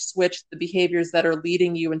help you switch the behaviors that are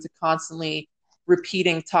leading you into constantly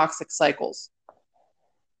repeating toxic cycles.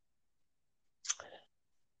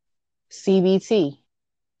 CBT.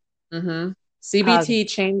 Mm-hmm. Cog. CBT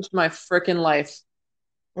changed my freaking life.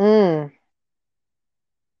 Mm,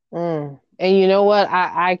 And you know what?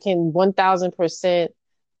 I can 1000%,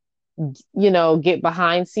 get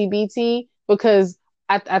behind CBT because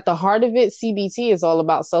at the heart of it, CBT is all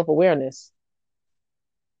about self-awareness.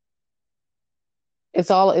 It's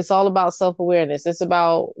all about self-awareness. It's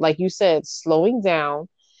about, like you said, slowing down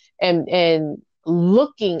and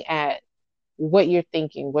looking at what you're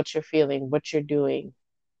thinking, what you're feeling, what you're doing,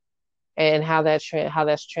 and how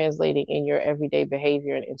that's translating in your everyday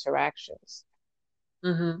behavior and interactions.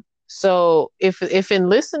 Mm-hmm. So if in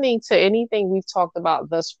listening to anything we've talked about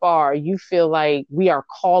thus far, you feel like we are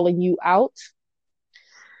calling you out,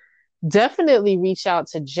 definitely reach out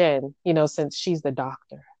to Jen, since she's the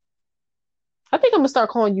doctor. I think I'm gonna start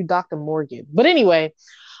calling you Dr. Morgan. But anyway,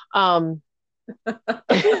 um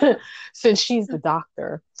since she's the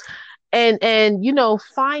doctor. And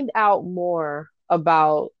find out more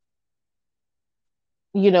about,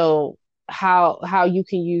 you know, how you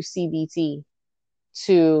can use CBT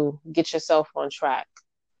to get yourself on track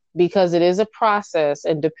because it is a process,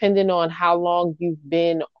 and depending on how long you've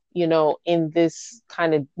been in this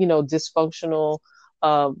kind of dysfunctional,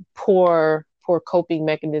 poor coping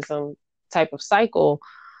mechanism type of cycle,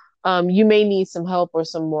 you may need some help or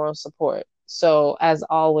some moral support. So as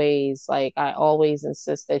always, like I always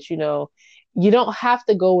insist that you don't have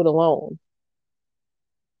to go it alone.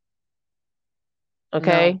 No,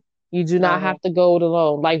 Okay, you do not not at have all. to go it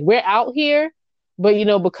alone. Like we're out here, but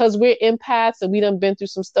because we're empaths and we done been through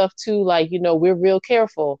some stuff too, like we're real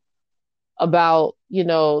careful about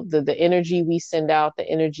the energy we send out, the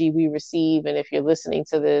energy we receive. And if you're listening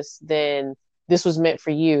to this, then this was meant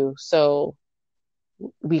for you, so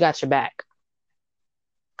we got your back.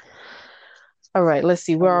 All right, let's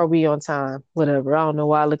see, where are we on time? Whatever, I don't know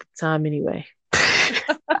why I look at the time anyway.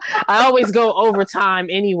 I always go over time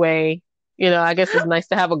anyway. I guess it's nice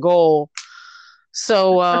to have a goal.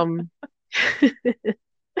 So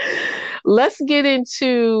let's get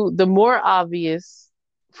into the more obvious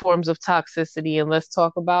forms of toxicity, and let's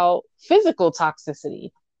talk about physical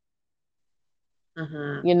toxicity.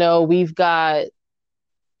 Mm-hmm. We've got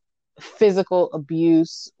physical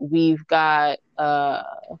abuse, we've got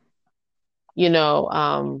you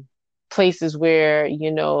know places where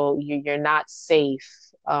you're not safe.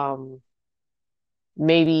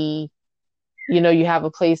 Maybe you have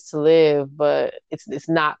a place to live, but it's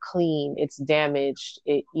not clean, it's damaged,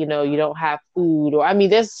 you don't have food, or I mean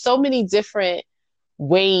there's so many different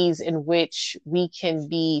ways in which we can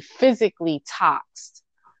be physically toxed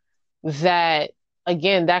that,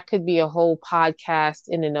 again, that could be a whole podcast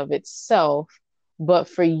in and of itself. But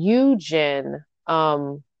for you, Jen,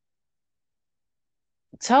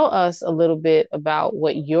 tell us a little bit about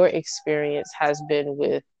what your experience has been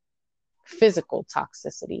with physical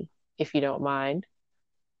toxicity, if you don't mind.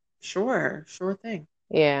 Sure thing.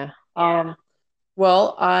 Yeah. Um,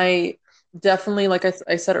 well, I definitely, like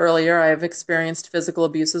I said earlier, I've experienced physical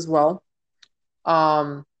abuse as well.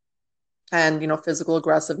 Um, and physical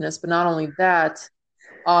aggressiveness, but not only that,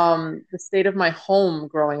 the state of my home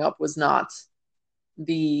growing up was not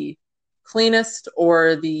the cleanest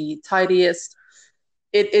or the tidiest.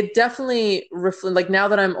 It definitely like now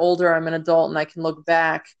that I'm older, I'm an adult and I can look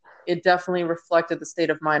back, it definitely reflected the state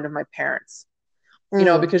of mind of my parents.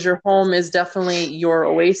 Mm, Because your home is definitely your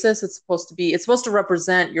oasis. It's supposed to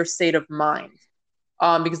represent your state of mind.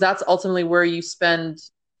 Because that's ultimately where you spend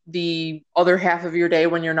the other half of your day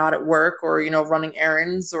when you're not at work or, running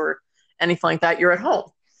errands or anything like that, you're at home.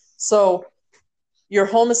 So your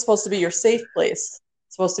home is supposed to be your safe place.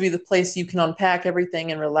 It's supposed to be the place you can unpack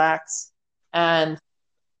everything and relax. And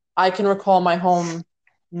I can recall my home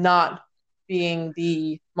not being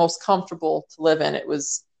the most comfortable to live in. It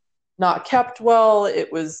was not kept well.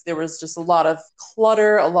 There was just a lot of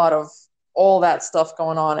clutter, a lot of all that stuff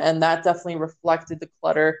going on, and that definitely reflected the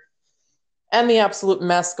clutter and the absolute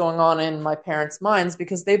mess going on in my parents' minds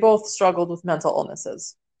because they both struggled with mental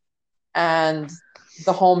illnesses. And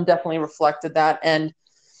the home definitely reflected that, and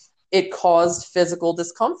it caused physical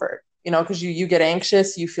discomfort, because you get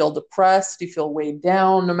anxious, you feel depressed, you feel weighed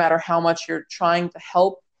down. No matter how much you're trying to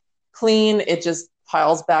help clean, it just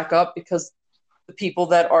piles back up because the people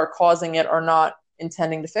that are causing it are not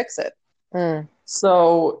intending to fix it. Mm.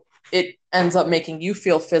 So it ends up making you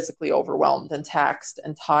feel physically overwhelmed and taxed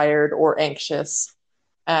and tired or anxious.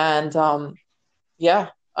 And yeah,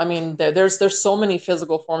 I mean, there's so many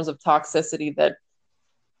physical forms of toxicity that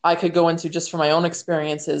I could go into just from my own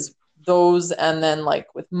experiences. Those, and then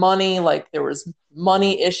like with money, like there was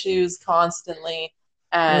money issues constantly,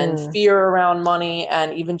 and Mm. fear around money,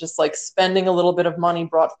 and even just like spending a little bit of money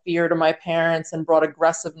brought fear to my parents and brought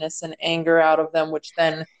aggressiveness and anger out of them, which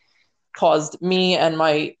then caused me and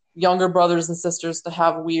my younger brothers and sisters to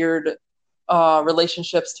have weird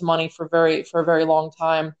relationships to money for a very long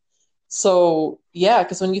time. So yeah,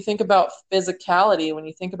 because when you think about physicality, when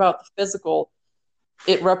you think about the physical,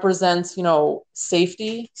 it represents,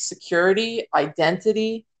 safety, security,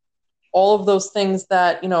 identity, all of those things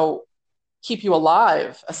that, keep you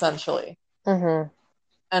alive, essentially. Mm-hmm.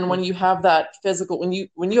 And when you have that physical, when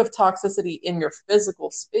you have toxicity in your physical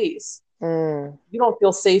space, Mm. you don't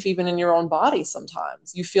feel safe even in your own body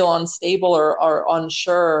sometimes. You feel unstable or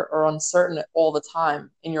unsure or uncertain all the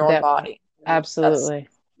time in your own That body. And absolutely.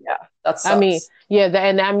 yeah, that I mean, sucks. yeah,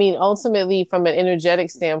 and I mean, ultimately, from an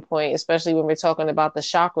energetic standpoint, especially when we're talking about the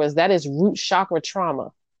chakras, that is root chakra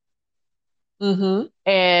trauma. Mm-hmm.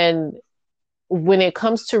 And when it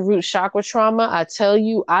comes to root chakra trauma, I tell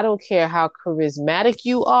you, I don't care how charismatic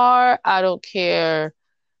you are, I don't care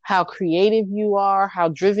how creative you are, how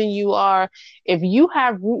driven you are. If you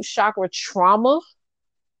have root chakra trauma,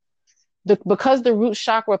 because the root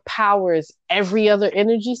chakra powers every other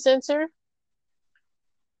energy center,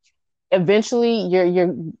 eventually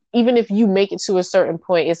you're even if you make it to a certain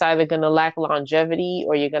point, it's either going to lack longevity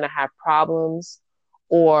or you're going to have problems,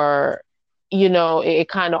 or it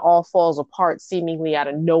kind of all falls apart seemingly out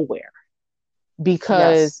of nowhere Yes.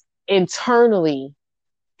 because internally,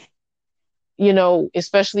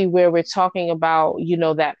 especially where we're talking about,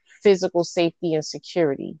 that physical safety and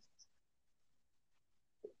security,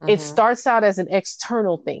 it Mm-hmm. starts out as an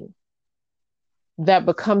external thing that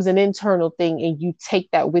becomes an internal thing, and you take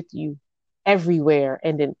that with you everywhere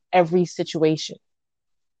and in every situation.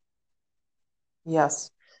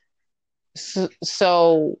 Yes.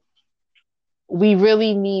 So we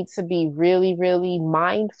really need to be really, really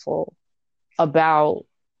mindful about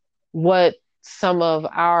what some of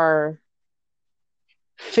our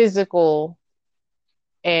physical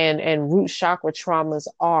and root chakra traumas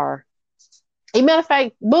are. A matter of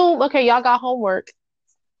fact, boom, okay, y'all got homework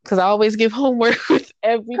because I always give homework with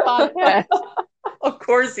every podcast. Of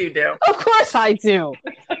course you do. Of course I do.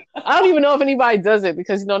 I don't even know if anybody does it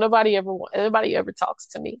because nobody ever talks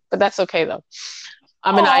to me. But that's okay though.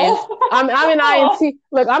 I'm an I I'm an Oh. INT.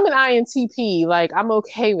 Look, I'm an INTP. Like I'm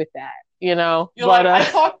okay with that, You're But like,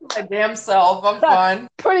 I talk to my damn self. I'm fine.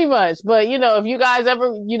 pretty much. But if you guys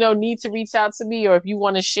ever need to reach out to me, or if you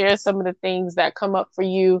want to share some of the things that come up for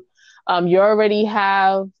you, you already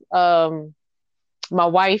have my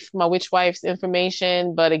witch wife's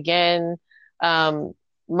information. But again, um,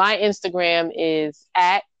 my Instagram is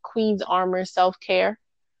at Queen's Armor Self Care.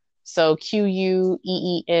 So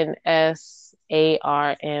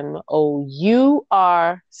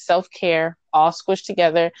QUEENSARMOUR self care, all squished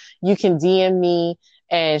together. You can DM me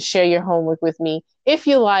and share your homework with me if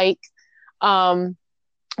you like. Um,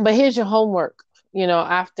 but here's your homework,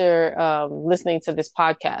 after listening to this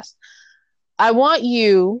podcast. I want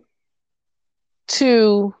you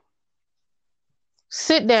to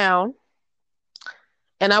sit down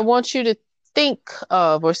and I want you to think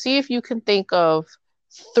of, or see if you can think of,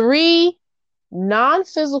 three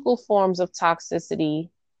non-physical forms of toxicity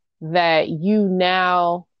that you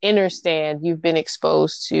now understand you've been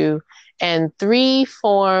exposed to, and three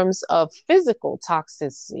forms of physical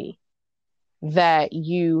toxicity that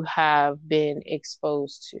you have been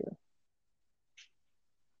exposed to.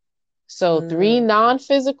 So, three Mm,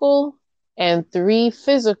 non-physical and three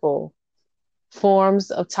physical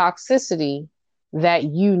forms of toxicity that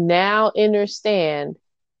you now understand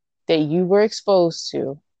that you were exposed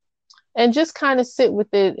to, and just kind of sit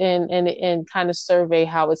with it and kind of survey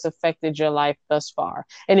how it's affected your life thus far.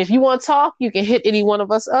 And if you want to talk, you can hit any one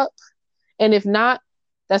of us up. And if not,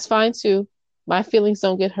 that's fine too. My feelings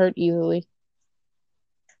don't get hurt easily.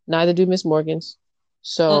 Neither do Miss Morgan's.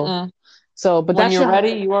 So, Mm-mm. but When you're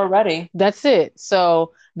ready, you are ready. that's it.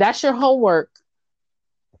 So that's your homework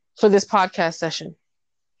for this podcast session.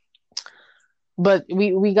 But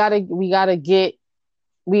we gotta get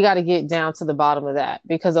down to the bottom of that,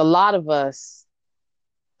 because a lot of us,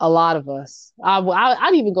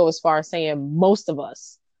 I'd even go as far as saying most of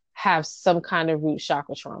us have some kind of root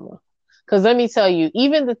chakra trauma. Because let me tell you,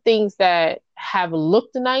 even the things that have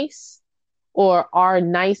looked nice or are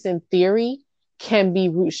nice in theory can be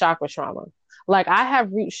root chakra trauma. Like I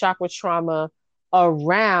have root chakra trauma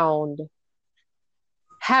around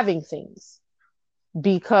having things,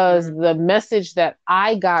 because Mm-hmm. the message that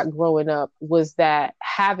I got growing up was that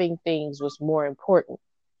having things was more important.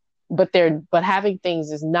 But having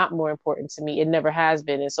things is not more important to me. It never has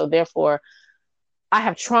been. And so therefore I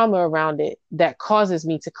have trauma around it that causes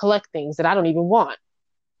me to collect things that I don't even want.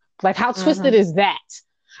 Like how twisted Mm-hmm. is that?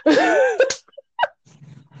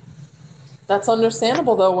 That's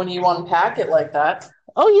understandable though when you unpack it like that.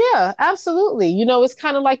 Oh yeah, absolutely. It's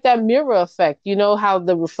kind of like that mirror effect. You know how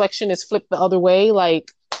the reflection is flipped the other way,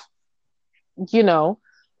 like, you know.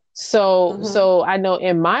 So Mm-hmm. so I know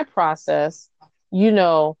in my process, you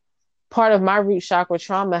know, part of my root chakra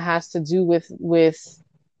trauma has to do with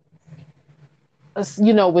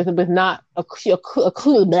not I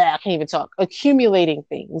can't even talk, accumulating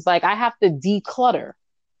things. Like I have to declutter,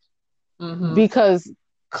 Mm-hmm. because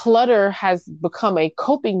clutter has become a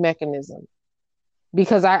coping mechanism.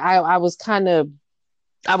 Because I was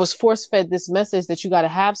force fed this message that you got to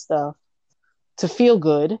have stuff to feel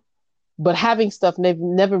good, but having stuff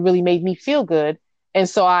never really made me feel good. And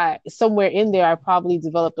so I somewhere in there I probably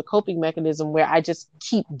developed a coping mechanism where I just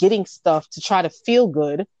keep getting stuff to try to feel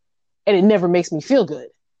good, and it never makes me feel good.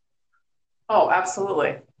 Oh,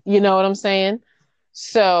 absolutely. You know what I'm saying?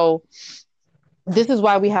 So this is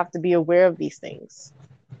why we have to be aware of these things,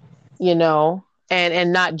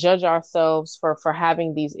 and not judge ourselves for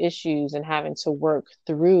having these issues and having to work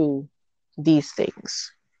through these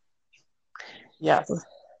things. Yes.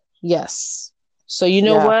 Yes. So you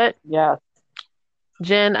know Yes. what, Yes.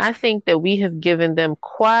 Jen, I think that we have given them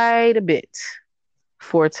quite a bit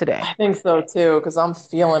for I today. think so too, because I'm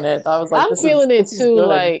feeling it. I was like, I'm feeling it this is too. good.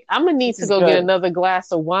 Like, I'm gonna need This to is go get good. another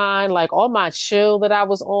glass of wine. Like, all my chill that I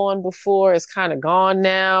was on before is kind of gone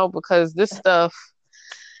now, because this stuff,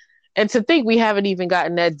 and to think we haven't even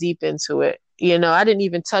gotten that deep into it. I didn't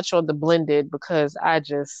even touch on the blended, because I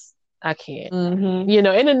can't. Mm-hmm.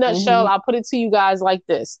 In a nutshell, Mm-hmm. I'll put it to you guys like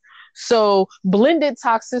this. So, blended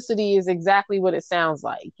toxicity is exactly what it sounds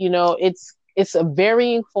like. It's a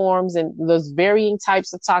varying forms, and those varying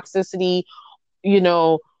types of toxicity, you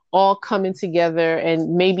know, all coming together,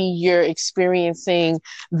 and maybe you're experiencing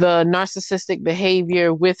the narcissistic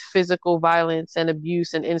behavior with physical violence and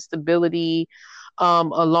abuse and instability,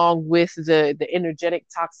 along with the energetic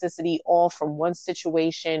toxicity, all from one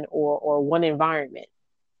situation or one environment.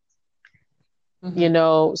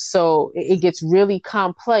 Mm-hmm. So it gets really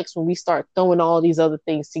complex when we start throwing all these other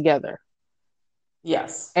things together,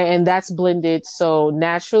 Yes. and that's blended. So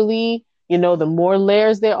naturally, the more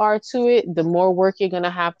layers there are to it, the more work you're going to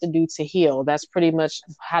have to do to heal. That's pretty much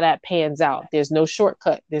how that pans out. There's no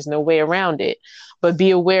shortcut, there's no way around it. But be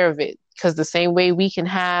aware of it, because the same way we can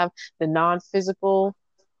have the non-physical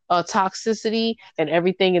toxicity, and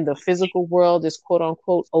everything in the physical world is quote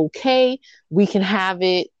unquote okay, we can have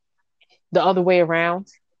it the other way around,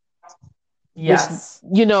 which, Yes.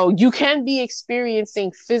 you can be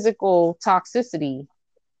experiencing physical toxicity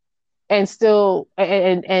and still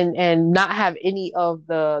and not have any of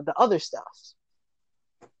the other stuff.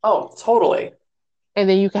 Oh, totally. And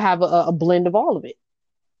then you can have a blend of all of it.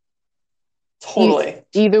 Totally.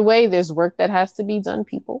 Either way, there's work that has to be done,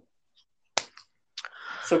 people.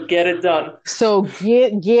 So get it done. So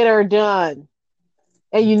get her done.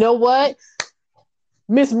 And you know what?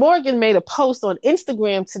 Miss Morgan made a post on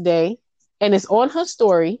Instagram today, and it's on her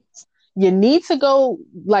story. You need to go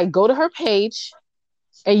to her page,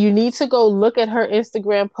 and you need to go look at her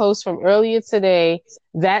Instagram post from earlier today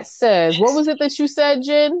that says, what was it that you said,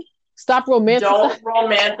 Jen? Stop romanticizing. Don't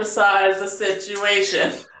romanticize the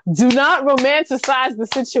situation. Do not romanticize the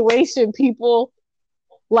situation, people.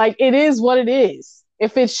 Like, it is what it is.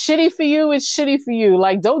 If it's shitty for you, it's shitty for you.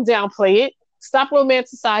 Like, don't downplay it. Stop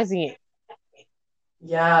romanticizing it.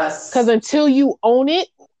 Because Yes. until you own it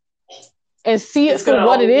and see it It's for gonna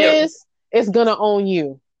what it own you. is, it's going to own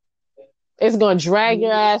you. It's going to drag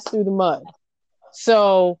your ass through the mud.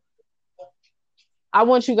 So I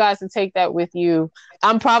want you guys to take that with you.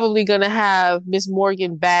 I'm probably going to have Miss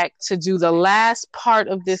Morgan back to do the last part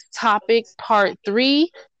of this topic. Part 3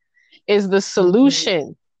 is the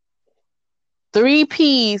solution. 3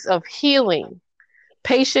 P's of healing: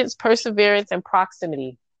 patience, perseverance, and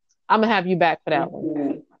proximity. I'm going to have you back for that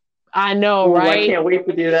one. I know, Ooh, right? I can't wait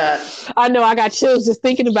to do that. I know, I got chills just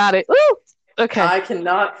thinking about it. Ooh, okay. I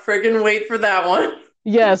cannot friggin' wait for that one.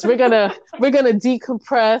 Yes, we're gonna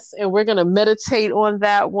decompress and we're gonna meditate on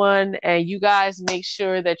that one. And you guys make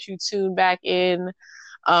sure that you tune back in,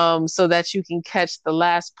 so that you can catch the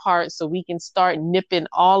last part, so we can start nipping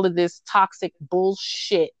all of this toxic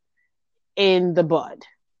bullshit in the bud.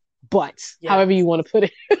 Butt, Yes. however you want to put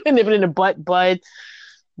it. Nip it in the butt, bud,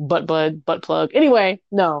 butt plug. Anyway,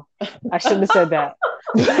 no, I shouldn't have said that.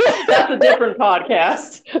 That's a different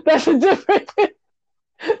podcast. That's a different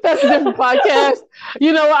That's a different podcast.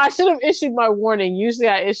 You know, I should have issued my warning. Usually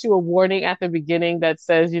I issue a warning at the beginning that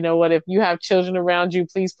says, you know what, if you have children around you,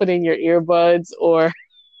 please put in your earbuds, or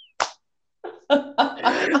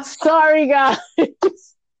sorry guys.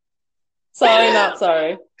 Sorry, not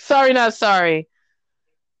sorry. Sorry, not sorry.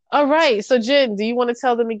 All right. So Jen, do you want to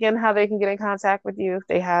tell them again how they can get in contact with you if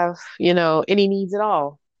they have, any needs at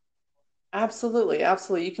all? Absolutely,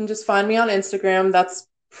 absolutely. You can just find me on Instagram. That's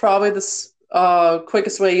probably the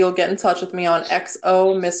quickest way you'll get in touch with me, on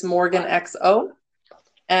XO, Miss Morgan XO.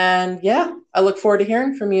 And yeah, I look forward to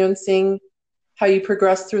hearing from you and seeing how you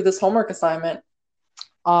progress through this homework assignment.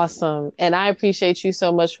 Awesome. And I appreciate you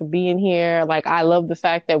so much for being here. Like, I love the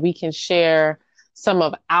fact that we can share some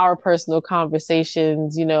of our personal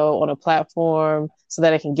conversations, on a platform so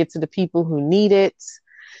that I can get to the people who need it.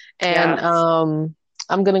 And Yes.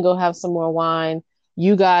 I'm going to go have some more wine.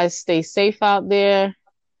 You guys stay safe out there.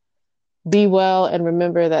 Be well, and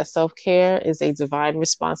remember that self-care is a divine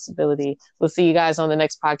responsibility. We'll see you guys on the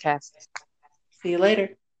next podcast. See you later.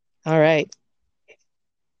 All right.